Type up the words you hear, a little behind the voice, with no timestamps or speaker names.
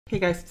Hey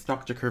guys, it's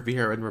Dr. Curvy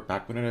here and we're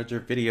back with another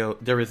video.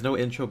 There is no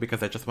intro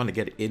because I just want to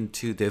get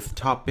into this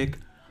topic.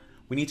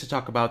 We need to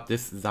talk about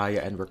this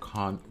Xayah and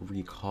Rakan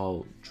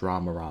recall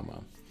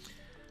drama-rama.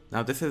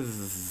 Now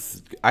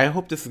I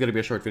hope this is going to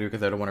be a short video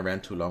because I don't want to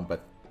rant too long,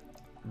 but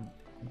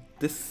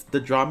the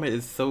drama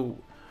is so...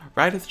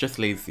 Riot is just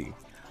lazy.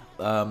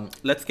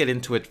 Let's get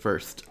into it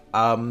first.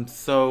 I'm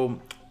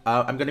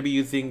going to be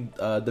using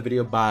the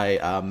video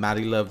by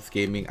Maddie Loves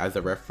Gaming as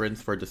a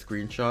reference for the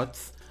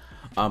screenshots.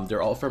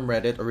 They're all from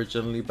Reddit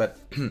originally, but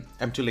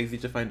I'm too lazy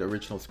to find the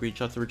original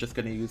screenshots, so we're just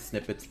gonna use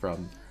snippets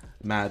from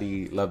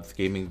Maddie Loves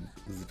Gaming's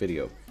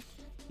video.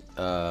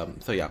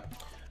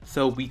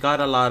 So we got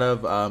a lot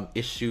of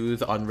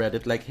issues on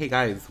Reddit like, hey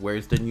guys,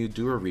 where's the new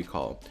duo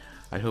recall?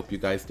 I hope you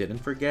guys didn't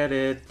forget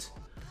it.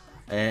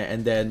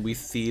 And then we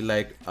see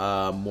like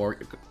more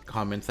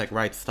comments like,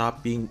 right,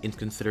 stop being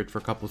inconsiderate for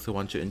couples who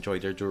want to enjoy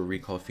their duo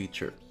recall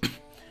feature.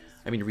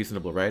 I mean,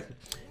 reasonable, right?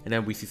 And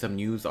then we see some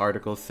news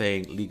articles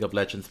saying League of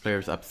Legends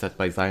players upset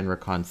by Xayah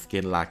Rakan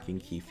skin lacking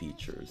key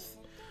features.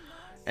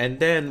 And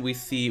then we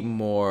see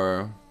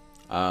more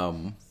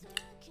comments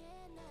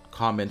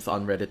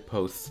on Reddit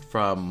posts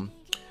from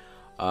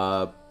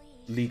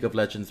League of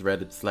Legends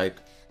Reddits like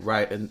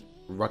Riot and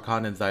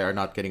Rakan and Xayah are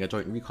not getting a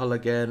joint recall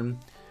again.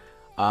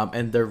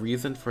 And the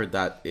reason for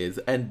that is,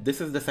 and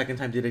this is the second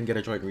time they didn't get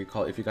a joint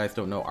recall. If you guys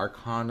don't know,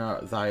 Arcana,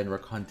 Xayah and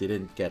Rakan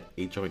didn't get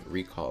a joint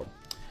recall.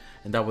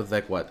 And that was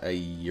like, what, a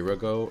year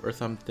ago or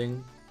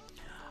something?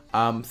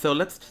 So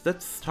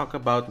let's talk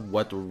about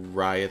what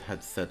Riot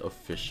had said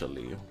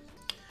officially.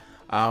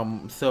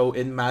 So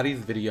in Maddie's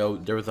video,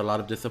 there was a lot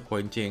of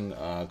disappointing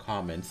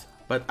comments,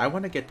 but I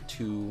want to get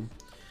to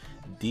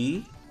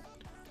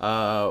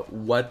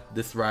what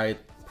this Riot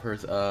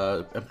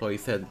employee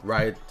said,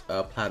 Riot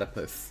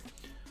Platypus.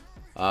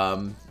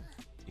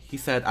 He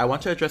said, I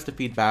want to address the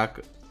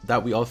feedback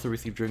that we also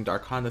received during the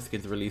Arcana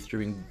skins release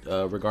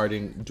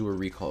regarding duo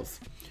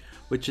recalls,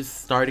 which is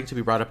starting to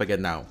be brought up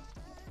again now.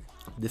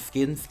 The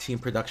skins team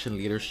production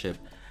leadership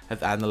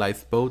has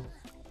analyzed both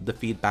the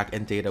feedback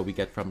and data we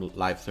get from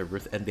live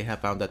servers, and they have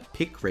found that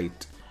pick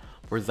rate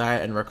for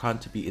Xayah and Rakan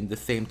to be in the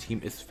same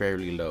team is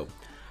fairly low,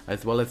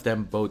 as well as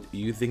them both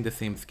using the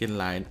same skin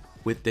line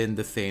within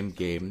the same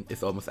game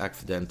is almost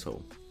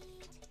accidental.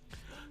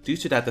 Due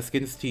to that, the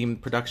skins team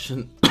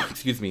production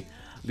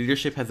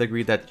leadership has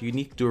agreed that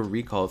unique duo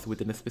recalls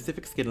within a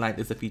specific skin line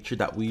is a feature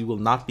that we will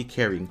not be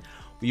carrying.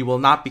 We will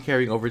not be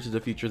carrying over to the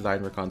future Xayah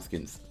and Rakan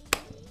skins.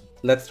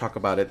 Let's talk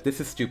about it.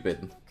 This is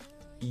stupid.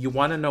 You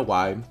want to know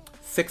why?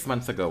 6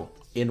 months ago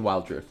in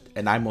Wild Rift,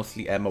 and I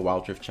mostly am a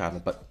Wild Rift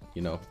channel, but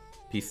you know,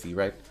 PC,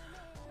 right?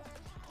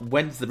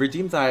 When the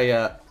Redeem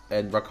Xayah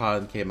and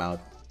Rakan came out,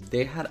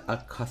 they had a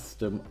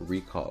custom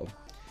recall.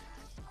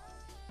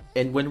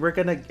 And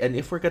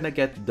if we're gonna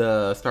get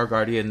the Star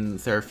Guardian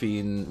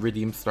Seraphine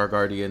Redeem Star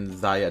Guardian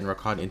Xayah and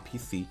Rakan in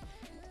PC,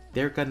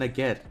 they're gonna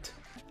get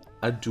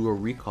a duo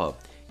recall.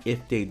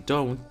 If they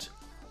don't,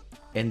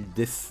 and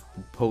this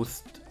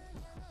post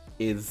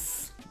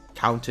is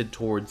counted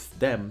towards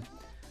them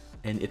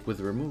and it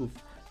was removed,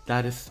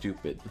 that is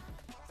stupid.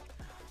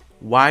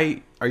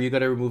 Why are you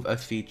gonna remove a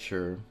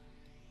feature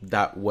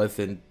that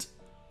wasn't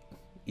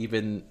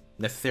even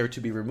necessary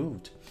to be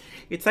removed?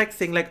 It's like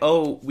saying like,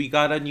 oh, we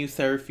got a new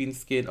Seraphine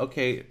skin,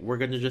 okay, we're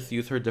gonna just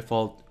use her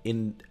default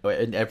in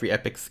every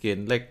epic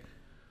skin. Like,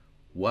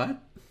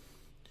 what?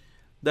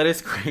 That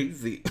is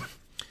crazy.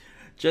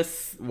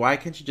 Why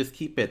can't you just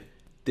keep it?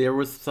 There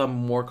was some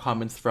more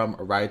comments from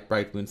Riot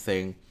Bright Moon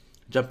saying,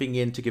 jumping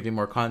in to give you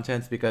more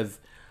content because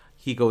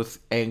he goes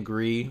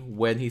angry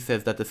when he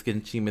says that the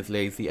skin team is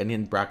lazy, and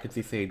in brackets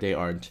he say they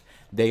aren't.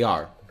 They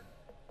are.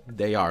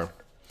 They are.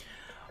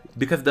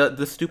 Because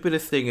the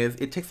stupidest thing is,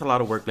 it takes a lot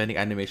of work blending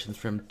animations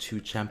from two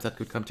champs that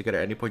could come together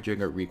at any point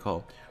during a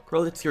recall.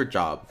 Girl, it's your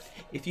job.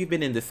 If you've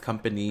been in this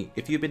company,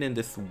 if you've been in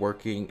this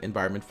working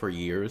environment for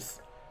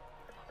years,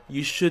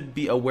 you should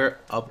be aware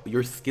of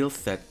your skill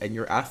set and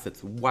your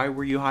assets. Why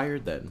were you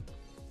hired then?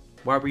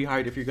 Why were you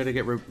hired if you're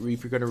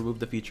gonna remove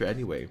the feature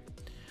anyway?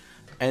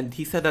 And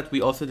he said that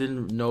we also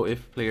didn't know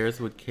if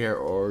players would care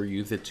or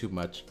use it too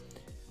much.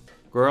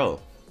 Girl,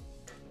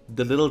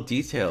 the little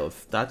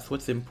details, that's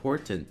what's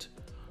important.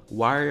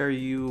 Why are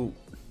you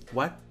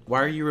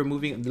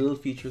removing little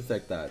features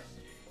like that?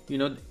 You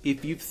know,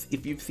 if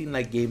you've seen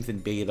like games in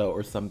beta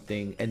or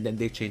something and then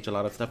they change a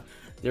lot of stuff,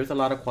 there's a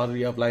lot of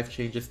quality of life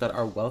changes that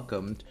are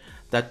welcomed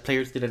that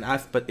players didn't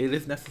ask, but it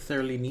is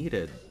necessarily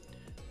needed,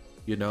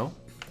 you know?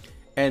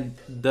 And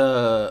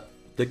the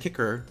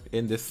kicker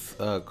in this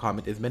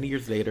comment is, many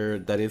years later,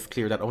 that is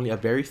clear that only a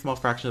very small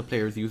fraction of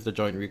players use the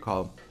joint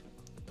recall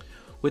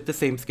with the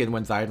same skin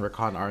when Xayah and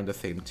Rakan are in the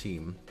same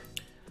team.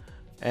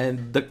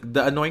 And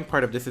the annoying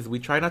part of this is we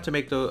try not to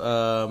make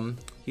the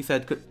he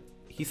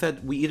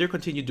said we either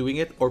continue doing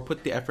it or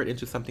put the effort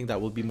into something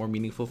that will be more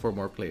meaningful for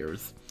more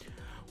players.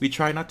 We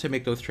try not to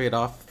make those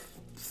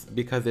trade-offs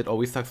because it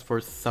always sucks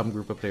for some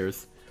group of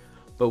players,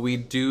 but we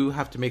do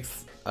have to make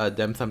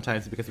them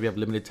sometimes because we have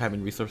limited time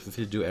and resources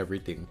to do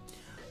everything.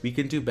 We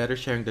can do better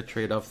sharing the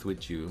trade-offs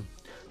with you.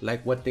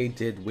 Like what they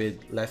did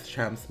with less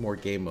champs, more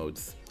game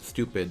modes.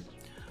 Stupid.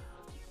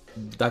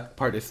 That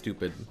part is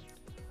stupid.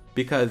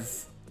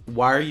 Because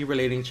why are you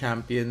relating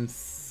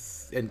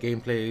champions and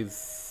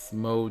gameplays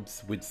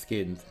modes with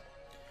skins?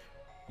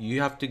 You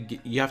have to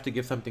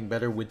give something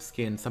better with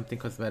skins, something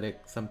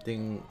cosmetic,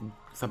 something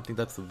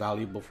that's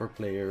valuable for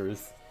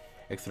players,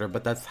 etc.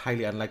 But that's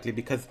highly unlikely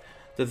because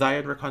the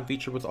Xayah Rakan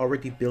feature was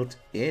already built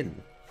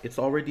in. It's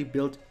already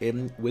built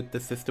in with the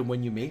system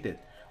when you made it.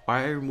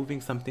 Why are you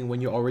removing something when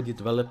you already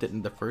developed it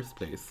in the first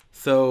place?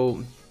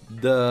 So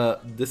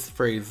this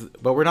phrase,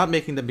 but we're not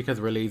making them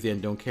because we're lazy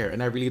and don't care.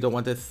 And I really don't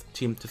want this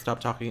team to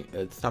stop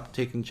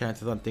taking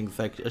chances on things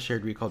like a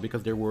shared recall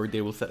because they're worried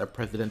they will set a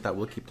precedent that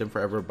will keep them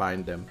forever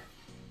bind them.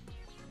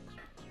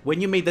 When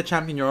you made the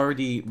champion, you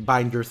already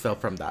bind yourself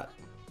from that,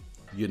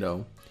 you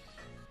know?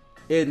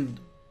 And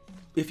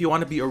if you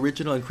want to be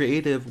original and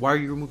creative, why are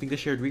you removing the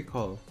shared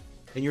recall?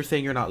 And you're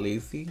saying you're not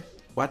lazy?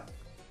 What?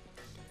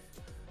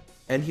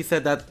 And he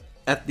said that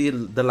at the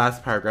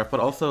last paragraph, but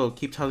also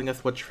keep telling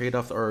us what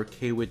trade-offs are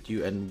okay with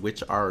you and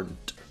which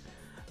aren't.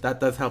 That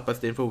does help us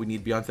the info we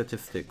need beyond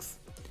statistics.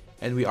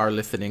 And we are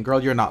listening.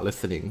 Girl, you're not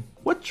listening.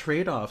 What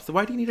trade-offs?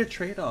 Why do you need a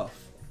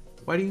trade-off?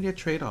 Why do you need a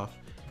trade-off?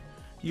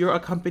 You're a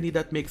company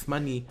that makes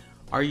money.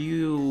 Are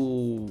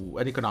you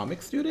an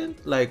economics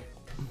student? Like,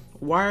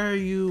 why are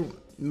you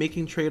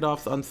making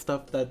trade-offs on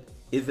stuff that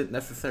isn't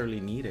necessarily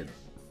needed?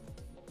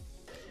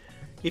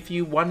 If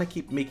you want to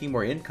keep making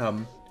more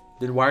income,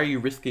 then why are you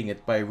risking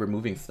it by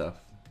removing stuff?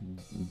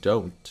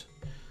 Don't.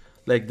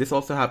 Like, this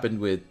also happened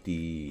with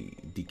the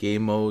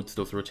game modes,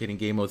 those rotating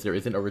game modes. There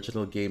isn't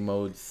original game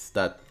modes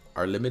that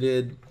are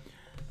limited.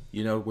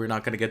 You know, we're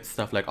not going to get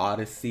stuff like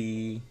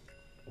Odyssey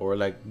or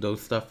like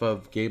those stuff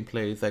of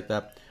gameplays like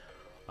that.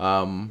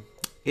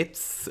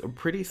 It's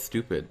pretty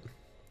stupid.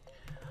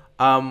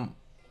 That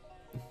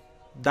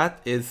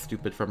is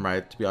stupid from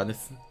Riot, to be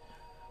honest,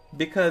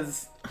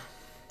 because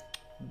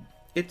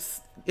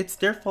it's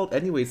their fault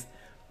anyways.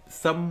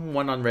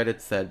 Someone on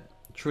Reddit said,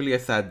 truly a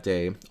sad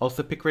day.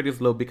 Also, pick rate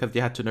is low because they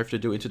had to nerf the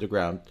duo into the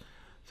ground,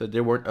 so they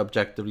weren't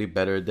objectively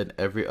better than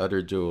every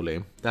other duo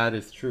lane. That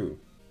is true.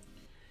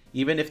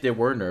 Even if they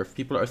were nerfed,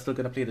 people are still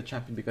gonna play the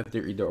champion because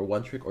they're either a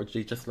one trick or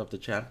they just love the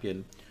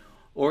champion.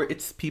 Or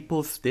it's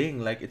people's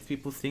thing, like it's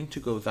people's thing to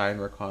go Xayah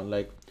Rakan.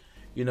 Like,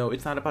 you know,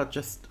 it's not about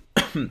just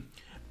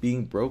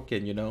being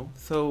broken, you know?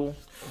 So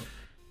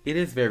it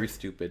is very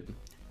stupid.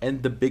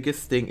 And the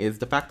biggest thing is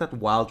the fact that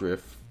Wild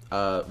Rift,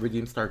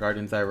 Redeem Star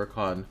Guardian, Xayah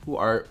Rakan, who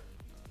are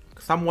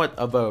somewhat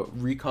of a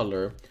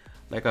recolor,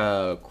 like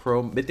a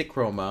Mythic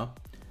Chroma,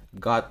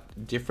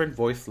 got different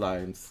voice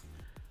lines,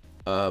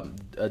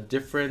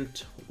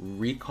 different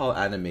recall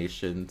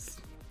animations,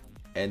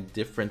 and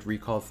different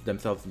recalls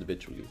themselves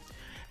individually.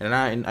 And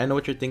I know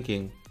what you're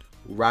thinking.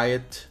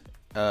 Riot,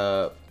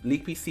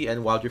 League PC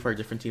and Wild Rift are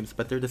different teams,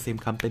 but they're the same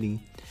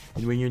company.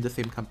 And when you're in the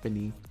same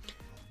company,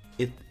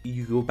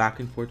 you go back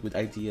and forth with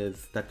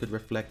ideas that could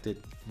reflect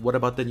it. What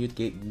about the new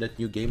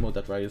game mode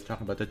that Riot is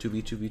talking about, the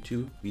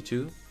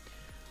 2v2v2?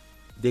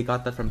 They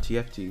got that from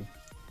TFT.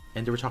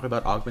 And they were talking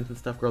about augments and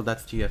stuff. Girl,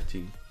 that's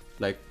TFT.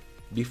 Like,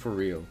 be for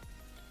real.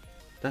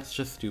 That's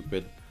just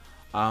stupid.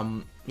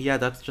 Yeah,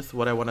 that's just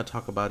what I want to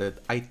talk about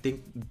it. I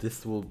think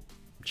this will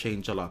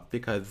change a lot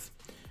because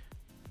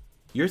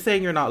you're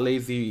saying you're not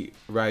lazy,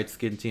 Riot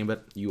Skin Team,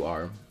 but you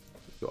are.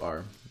 You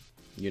are,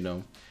 you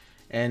know.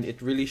 And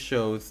it really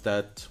shows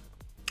that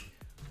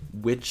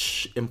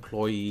which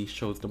employee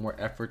shows the more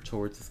effort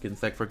towards the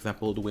skins. Like, for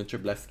example, the Winter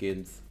Blessed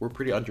skins were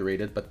pretty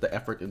underrated, but the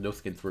effort in those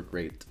skins were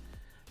great.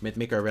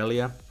 Mythmaker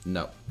Aurelia?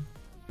 No.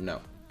 No.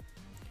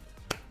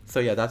 So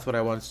yeah, that's what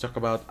I wanted to talk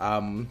about.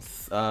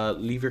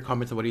 Leave your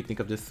comments on what do you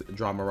think of this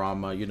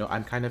Dramarama. You know,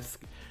 I'm kind of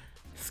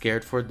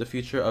scared for the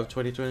future of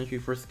 2023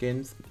 for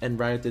skins. And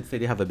Riot did say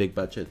they have a big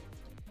budget.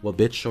 Well,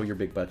 bitch, show your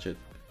big budget.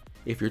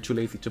 If you're too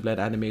lazy to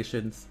blend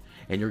animations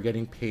and you're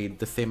getting paid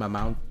the same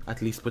amount,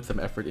 at least put some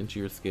effort into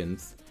your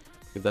skins.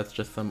 Because that's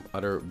just some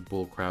utter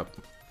bullcrap.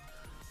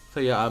 So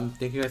yeah,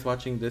 thank you guys for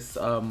watching this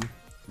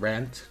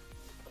rant.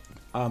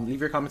 Leave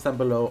your comments down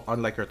below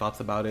on like your thoughts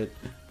about it.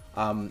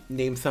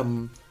 Name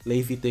some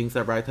lazy things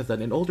that Riot has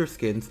done in older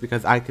skins,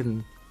 because I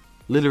can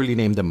literally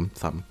name them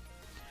some.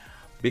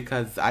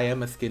 Because I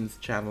am a skins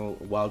channel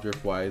Wild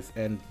Rift wise,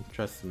 and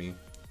trust me,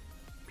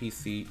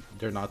 PC,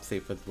 they're not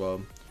safe as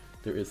well.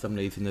 There is some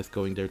laziness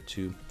going there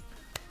too.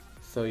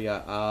 So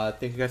yeah,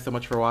 thank you guys so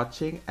much for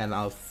watching, and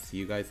I'll see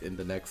you guys in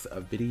the next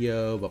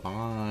video. Bye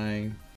bye.